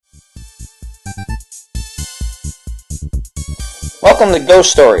Welcome to Ghost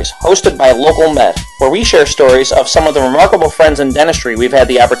Stories, hosted by Local Med, where we share stories of some of the remarkable friends in dentistry we've had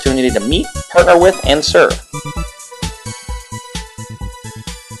the opportunity to meet, partner with, and serve.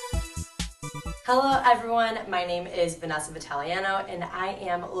 Hello everyone, my name is Vanessa Vitaliano and I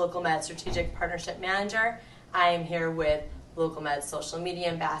am Local Med Strategic Partnership Manager. I am here with Local Med Social Media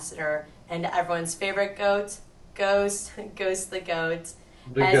Ambassador and everyone's favorite goat, Ghost the goat.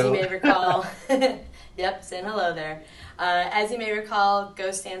 As you may recall, yep, saying hello there. As you may recall,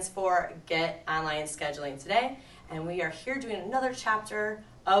 GHOST stands for Get Online Scheduling Today, and we are here doing another chapter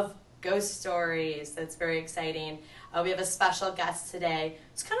of Ghost Stories. That's very exciting. We have a special guest today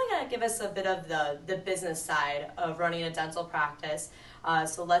who's kind of going to give us a bit of the business side of running a dental practice.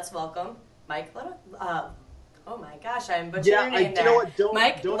 So let's welcome Mike Loto. Oh my gosh, I'm butchering your name there. You know what?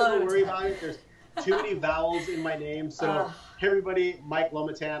 Don't Loto. worry about it. There's too many vowels in my name. So, hey everybody, Mike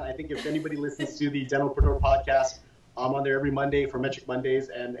Lomatan. I think if anybody listens to the Dentalpreneur podcast, I'm on there every Monday for Metric Mondays,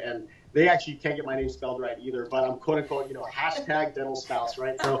 and they actually can't get my name spelled right either. But I'm quote unquote, hashtag dental spouse,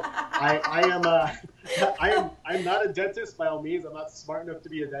 right? So I'm not a dentist by all means. I'm not smart enough to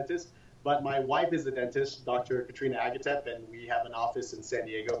be a dentist, but my wife is a dentist, Dr. Katrina Agatep, and we have an office in San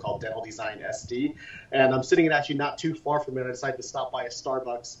Diego called Dental Design SD. And I'm sitting in actually not too far from it. I decided to stop by a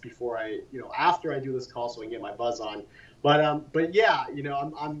Starbucks before after I do this call so I can get my buzz on. But yeah,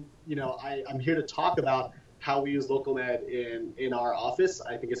 I'm here to talk about how we use Local Med in our office.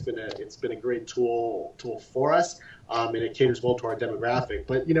 I think it's been a great tool for us, and it caters well to our demographic.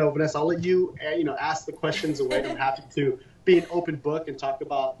 But Vanessa, I'll let you ask the questions away. I'm happy to be an open book and talk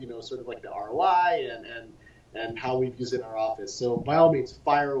about sort of like the ROI and how we've used it in our office. So by all means,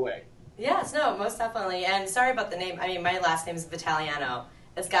 fire away. Yes, no, most definitely. And sorry about the name. I mean, my last name is Vitaliano.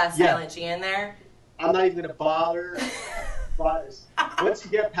 It's got a silent G in there. I'm not even going to bother. But once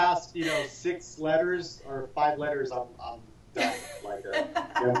you get past 6 letters or 5 letters, I'm done.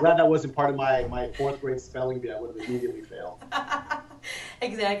 I'm glad that wasn't part of my 4th grade spelling bee. I would have immediately failed.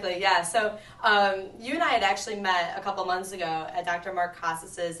 Exactly, yeah. So you and I had actually met a couple months ago at Dr. Mark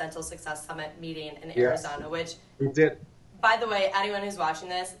Casas' Dental Success Summit meeting in Arizona, which we did. By the way, anyone who's watching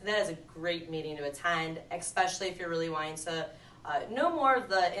this, that is a great meeting to attend, especially if you're really wanting to know more of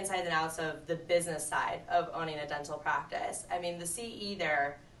the insides and outs of the business side of owning a dental practice. I mean, the CE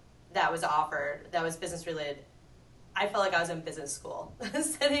there that was offered, that was business related, I felt like I was in business school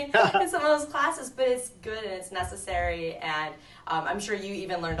sitting in some of those classes, but it's good and it's necessary, and I'm sure you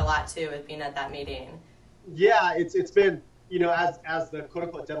even learned a lot too with being at that meeting. Yeah, it's been, as the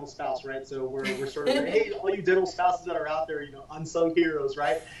quote-unquote dental spouse, right? So we're sort of, hey, all you dental spouses that are out there, unsung heroes,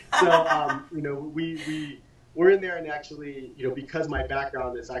 right? So, we're in there, and actually, because my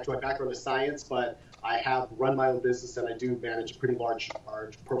background is science, but I have run my own business and I do manage a pretty large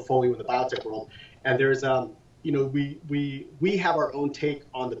portfolio in the biotech world. And there's, we have our own take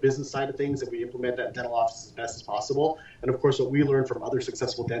on the business side of things, and we implement that in dental offices as best as possible. And of course, what we learned from other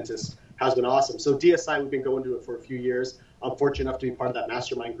successful dentists has been awesome. So DSI, we've been going to it for a few years. I'm fortunate enough to be part of that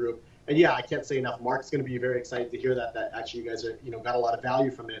mastermind group. And yeah, I can't say enough. Mark's going to be very excited to hear that actually you guys are, got a lot of value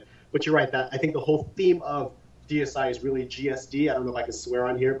from it. But you're right, that I think the whole theme of DSI is really GSD. I don't know if I can swear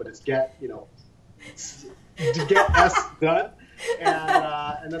on here, but it's get S done.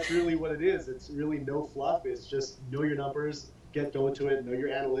 And that's really what it is. It's really no fluff. It's just know your numbers, get going to it, know your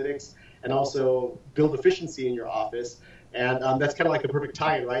analytics, and also build efficiency in your office. And that's kind of like the perfect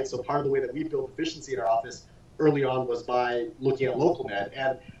tie-in, right? So part of the way that we build efficiency in our office early on was by looking at Local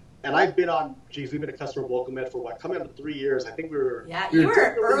Med. And I've been we've been a customer of Local Med for coming up to 3 years. I think you were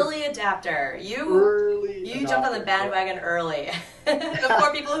an early adapter. You jumped on the bandwagon early.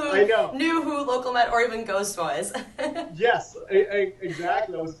 Before people who knew who Local Med or even Ghost was. Yes,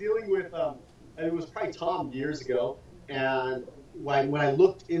 exactly. I was dealing with, it was probably Tom years ago, and when I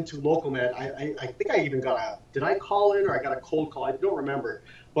looked into Local Med, I think I even did I call in or I got a cold call? I don't remember.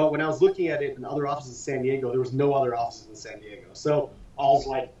 But when I was looking at it in other offices in San Diego, there was no other offices in San Diego. So I was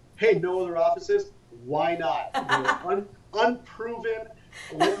like, hey, no other offices? Why not? Unproven,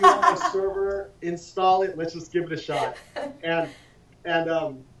 let you on my server, install it, let's just give it a shot. And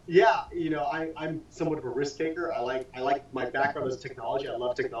I'm somewhat of a risk taker. I like my background as technology. I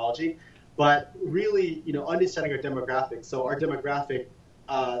love technology. But really, understanding our demographic. So our demographic,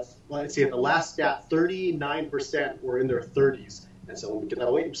 let's see, at the last stat, 39% were in their 30s. And so let me get that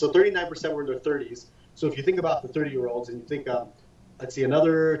away. So 39% were in their 30s. So if you think about the 30-year-olds and you think, let's see,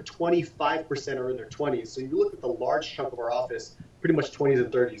 another 25% are in their 20s. So you look at the large chunk of our office, pretty much 20s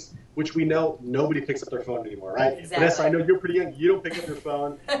and 30s, which we know nobody picks up their phone anymore, right? Exactly. Vanessa, I know you're pretty young. You don't pick up your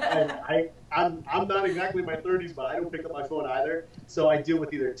phone. And I'm not exactly in my 30s, but I don't pick up my phone either. So I deal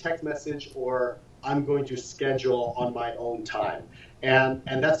with either text message or I'm going to schedule on my own time. And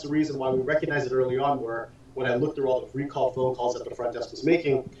that's the reason why we recognized it early on, where when I looked through all the recall phone calls that the front desk was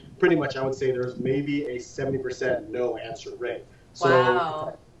making, pretty much I would say there's maybe a 70% no answer rate. So,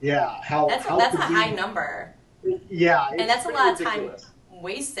 wow. Yeah. That's a high number. Yeah. And that's a lot ridiculous. of time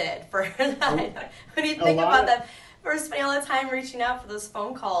wasted for that. When you think about that, we're spending all the time reaching out for those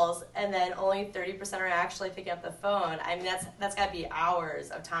phone calls, and then only 30% are actually picking up the phone. I mean, that's got to be hours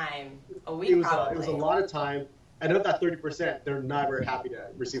of time a week. It was a lot of time. And of that 30%, they're never happy to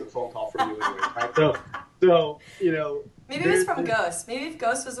receive a phone call from you anyway, right? So you know. Maybe it was from Ghost. Maybe if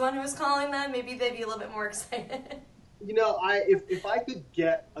Ghost was the one who was calling them, maybe they'd be a little bit more excited. You know, if I could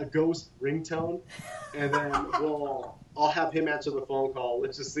get a Ghost ringtone, and then I'll have him answer the phone call.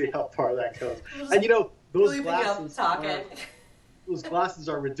 Let's just see how far that goes. And you know, those glasses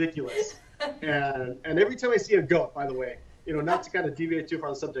are ridiculous. And every time I see a goat, by the way, you know, not to kind of deviate too far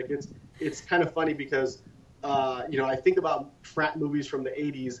on the subject, it's kind of funny because you know, I think about frat movies from the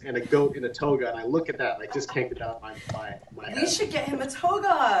 80s and a goat in a toga, and I look at that and I just can't get out of my head. We should get him a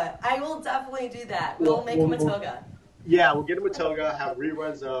toga. I will definitely do that. We'll make him a toga. Yeah, we'll get him a toga, have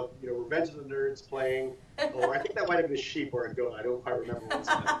reruns of, you know, Revenge of the Nerds playing, or I think that might have been a sheep or a goat. I don't quite remember what's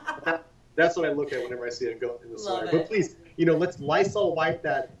That's what I look at whenever I see a goat in the store. But please, you know, let's Lysol wipe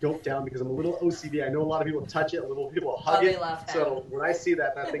that goat down because I'm a little OCD. I know a lot of people touch it, a little people hug it. So when I see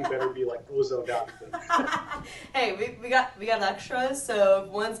that thing better be like ozoned out. Hey, we got extras. So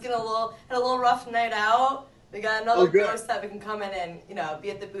if one's had a little rough night out, we got another ghost that we can come in and, you know,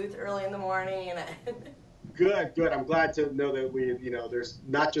 be at the booth early in the morning. Good. I'm glad to know that you know, there's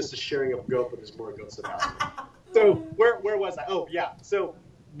not just a sharing of goat, but there's more goats about it. So where was I? Oh yeah. So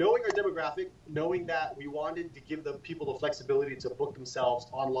knowing our demographic, knowing that we wanted to give the people the flexibility to book themselves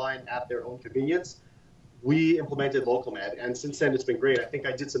online at their own convenience, we implemented LocalMed, and since then it's been great. I think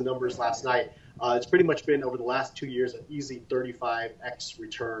I did some numbers last night. It's pretty much been over the last 2 years an easy 35x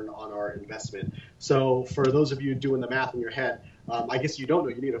return on our investment. So for those of you doing the math in your head, I guess you don't know,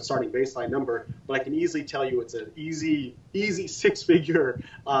 you need a starting baseline number, but I can easily tell you it's an easy 6-figure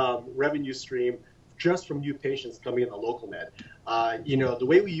revenue stream just from new patients coming into LocalMed. You know, the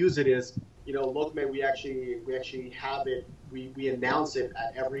way we use it is, you know, LocalMed, we actually have it, we announce it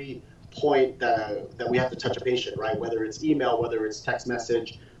at every point that we have to touch a patient, right? Whether it's email, whether it's text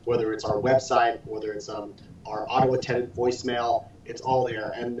message, whether it's our website, whether it's our auto-attended voicemail, it's all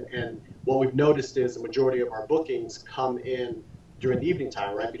there. And what we've noticed is the majority of our bookings come in during the evening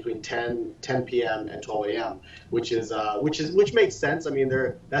time, right, between 10 p.m. and 12 a.m., which makes sense. I mean,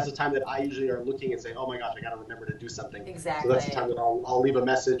 that's the time that I usually are looking and saying, oh my gosh, I got to remember to do something. Exactly. So that's the time that I'll leave a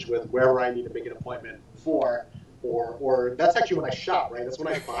message with wherever I need to make an appointment for. Or that's actually when I shop, right? That's when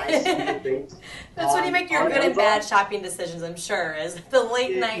I buy stupid things. That's when you make your good and bad shopping decisions, I'm sure, is the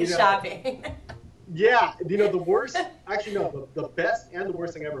late night shopping. Yeah, you know, the worst, actually no, the best and the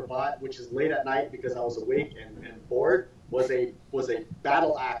worst thing I ever bought, which is late at night because I was awake and bored, was a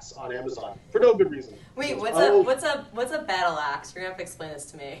battle axe on Amazon for no good reason. Wait, what's a battle axe? You're gonna have to explain this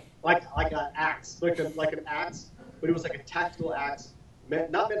to me. Like an axe, like an axe, but it was like a tactical axe.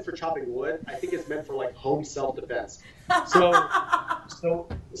 Not meant for chopping wood. I think it's meant for like home self-defense. So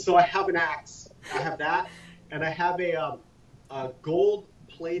I have an axe. I have that, and I have a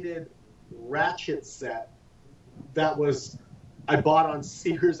gold-plated ratchet set that I bought on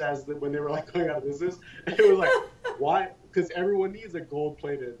Sears when they were like going out of business. And it was like, why? Because everyone needs a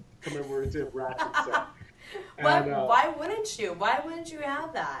gold-plated commemorative ratchet set. And, why wouldn't you? Why wouldn't you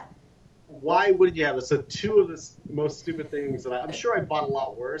have that? Why wouldn't you have it? So two of the most stupid things that I'm sure I bought a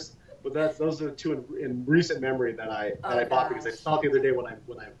lot worse, but those are the two in recent memory that I bought because I saw it the other day when I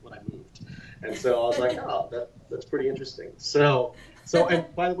moved, and so I was like, oh, that's pretty interesting. So and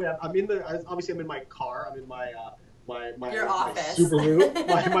by the way, I'm in my car. I'm in my office. Subaru,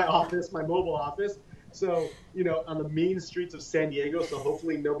 my office, my mobile office. So, you know, on the mean streets of San Diego, so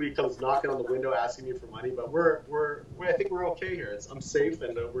hopefully nobody comes knocking on the window asking me for money, but I think we're okay here. I'm safe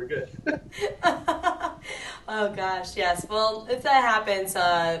and we're good. Oh gosh, yes. Well, if that happens,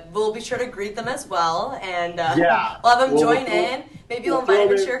 we'll be sure to greet them as well, and we'll have them join in. Maybe you'll invite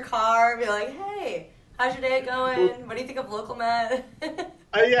them into your car, and be like, hey, how's your day going? What do you think of LocalMed?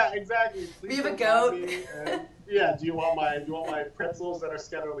 Yeah, exactly. We have a goat. Yeah, do you want my pretzels that are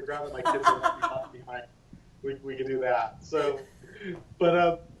scattered on the ground that my kids are left behind? We can do that. So,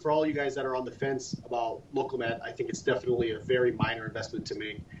 but for all you guys that are on the fence about LocalMed, I think it's definitely a very minor investment to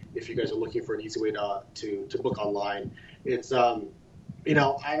make if you guys are looking for an easy way to book online. It's you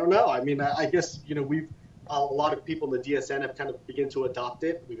know, I don't know. I mean, I guess, you know, a lot of people in the DSN have kind of begun to adopt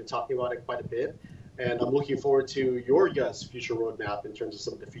it. We've been talking about it quite a bit. And I'm looking forward to your guys' future roadmap in terms of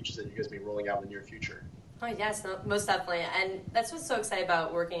some of the features that you guys may be rolling out in the near future. Oh yes, no, most definitely, and that's what's so exciting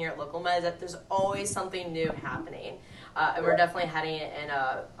about working here at Local Med is that there's always something new happening, and we're definitely heading in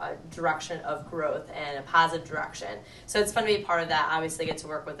a direction of growth and a positive direction. So it's fun to be part of that. Obviously, get to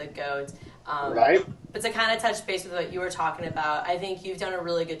work with the GOAT. Right. But to kind of touch base with what you were talking about, I think you've done a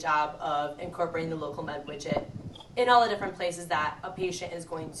really good job of incorporating the Local Med widget in all the different places that a patient is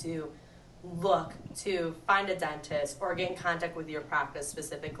going to look to find a dentist or get in contact with your practice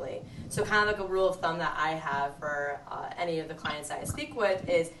specifically. So kind of like a rule of thumb that I have for any of the clients that I speak with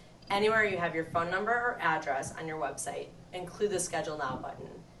is anywhere you have your phone number or address on your website, include the Schedule Now button.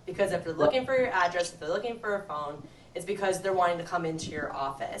 Because if they're looking for your address, if they're looking for a phone, it's because they're wanting to come into your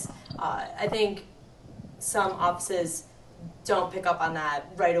office. I think some offices don't pick up on that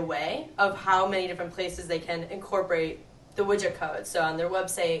right away of how many different places they can incorporate the widget code. So on their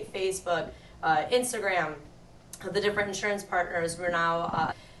website, Facebook, Instagram, the different insurance partners, we're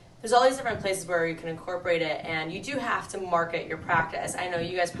now, there's all these different places where you can incorporate it, and you do have to market your practice. I know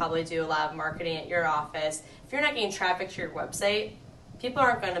you guys probably do a lot of marketing at your office. If you're not getting traffic to your website, people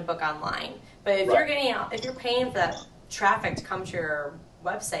aren't going to book online. But if you're paying for that traffic to come to your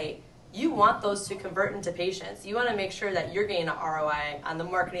website, you want those to convert into patients. You want to make sure that you're getting an ROI on the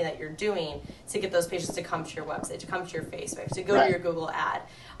marketing that you're doing to get those patients to come to your website, to come to your Facebook, to go to your Google ad.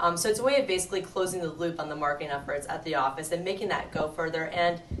 So it's a way of basically closing the loop on the marketing efforts at the office and making that go further.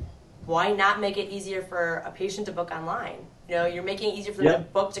 And why not make it easier for a patient to book online? You know, you're making it easier for them to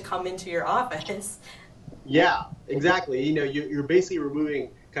book to come into your office. Yeah, exactly. You know, you're basically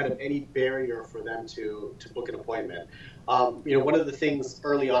removing kind of any barrier for them to book an appointment. You know, one of the things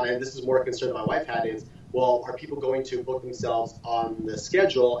early on, and this is more a concern my wife had, is, well, are people going to book themselves on the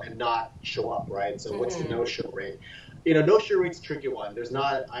schedule and not show up, right? So what's the no-show rate? You know, no-show rate's a tricky one. There's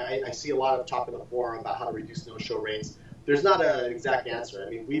not, I see a lot of talk in the forum about how to reduce no-show rates. There's not an exact answer. I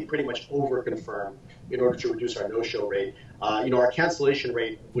mean, we pretty much over-confirm in order to reduce our no-show rate. You know, our cancellation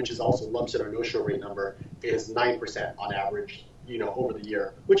rate, which is also lumps in our no-show rate number, is 9% on average, you know, over the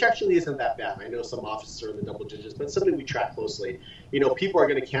year, which actually isn't that bad. I know some offices are in the double digits, but it's something we track closely. You know, people are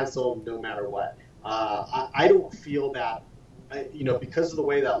going to cancel no matter what. I don't feel that, you know, because of the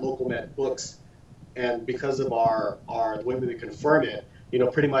way that Local Med books and because of the way we confirm it, you know,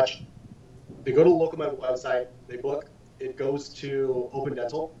 pretty much they go to the Local Med website, they book, it goes to Open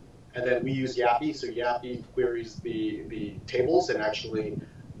Dental, and then we use Yapi. So Yapi queries the tables and actually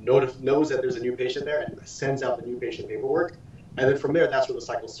knows that there's a new patient there and sends out the new patient paperwork. And then from there, that's where the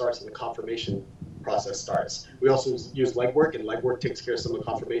cycle starts and the confirmation process starts. We also use legwork, and legwork takes care of some of the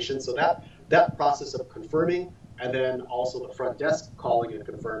confirmation. So that process of confirming and then also the front desk calling and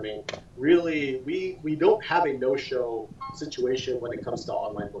confirming, really, we don't have a no-show situation when it comes to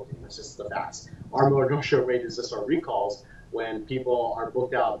online booking. That's just the facts. Our no-show rate is just our recalls when people are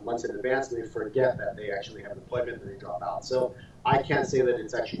booked out months in advance and they forget that they actually have an appointment and they drop out. So I can't say that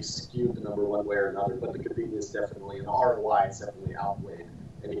it's actually skewed the number one way or another, but the convenience definitely and the ROI is definitely outweighed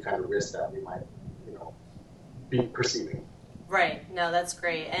any kind of risk that we might, you know, be perceiving. Right. No, that's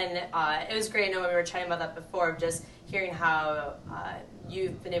great. And it was great. I know when we were chatting about that before, just hearing how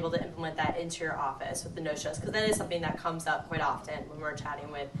you've been able to implement that into your office with the no-shows, because that is something that comes up quite often when we're chatting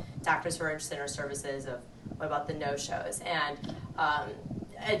with doctors who are interested in our services of what about the no-shows. And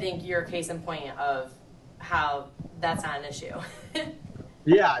I think you're a case in point of how that's not an issue.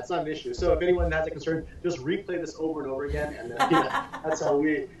 Yeah, it's not an issue. So if anyone has a concern, just replay this over and over again, and then, you know, that's how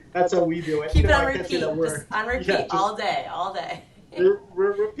we do it. Keep it on repeat. Just on repeat all day.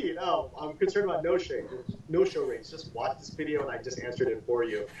 Repeat. Oh, I'm concerned about no-show rates. Just watch this video, and I just answered it for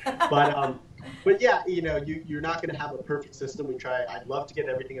you. But yeah, you know, you're not going to have a perfect system. I'd love to get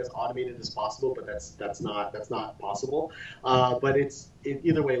everything as automated as possible, but that's not possible. But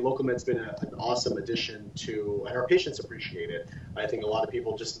either way, Local Med's been an awesome addition to, and our patients appreciate it. I think a lot of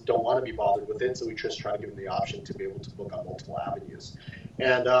people just don't want to be bothered with it, so we just try to give them the option to be able to book on multiple avenues.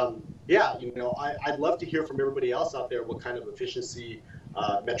 And yeah, you know, I'd love to hear from everybody else out there what kind of efficiency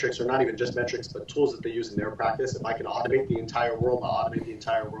metrics, or not even just metrics, but tools that they use in their practice. If I can automate the entire world, I'll automate the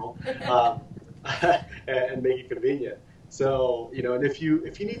entire world and make it convenient. So, you know, and if you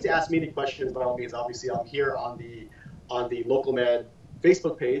need to ask me any questions, by all means, obviously I'm here on the Local Med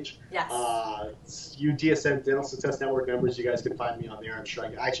Facebook page. Yes. You DSN Dental Success Network members, you guys can find me on there. I'm sure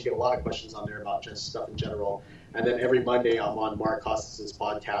I actually get a lot of questions on there about just stuff in general. And then every Monday, I'm on Mark Costas'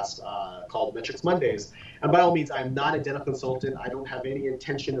 podcast called Metrics Mondays. And by all means, I'm not a dental consultant. I don't have any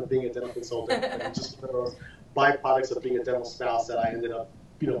intention of being a dental consultant. I'm just one of those byproducts of being a dental spouse that I ended up,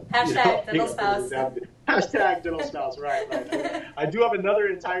 Hashtag dental spouse. Hashtag dental spouse, right. I do have another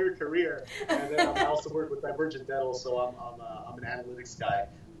entire career, and then I also work with Divergent Dental, so I'm an analytics guy.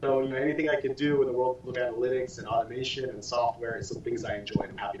 So, anything I can do in the world of analytics and automation and software is some things I enjoy,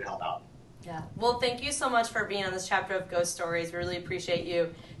 and I'm happy to help out. Yeah. Well, thank you so much for being on this chapter of Ghost Stories. We really appreciate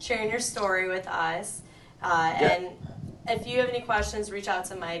you sharing your story with us. And if you have any questions, reach out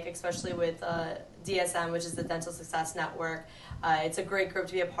to Mike, especially with DSN, which is the Dental Success Network. It's a great group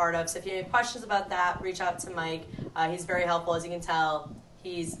to be a part of. So if you have any questions about that, reach out to Mike. He's very helpful. As you can tell,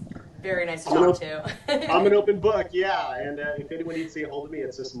 he's very nice to talk to. I'm an open book, yeah. And if anyone needs to get a hold of me,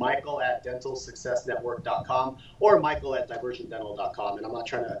 it's just michael@dentalsuccessnetwork.com or michael@divergentdental.com. And I'm not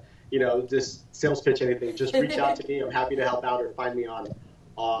trying to, just sales pitch anything. Just reach out to me. I'm happy to help out, or find me on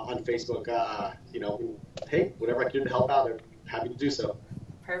Facebook. Hey, whatever I can do to help out, I'm happy to do so.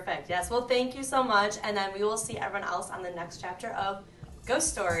 Perfect. Yes. Well, thank you so much. And then we will see everyone else on the next chapter of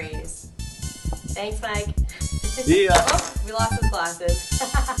Ghost Stories. Thanks, Mike. See ya. Oh, we lost his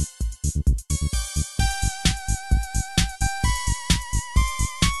glasses.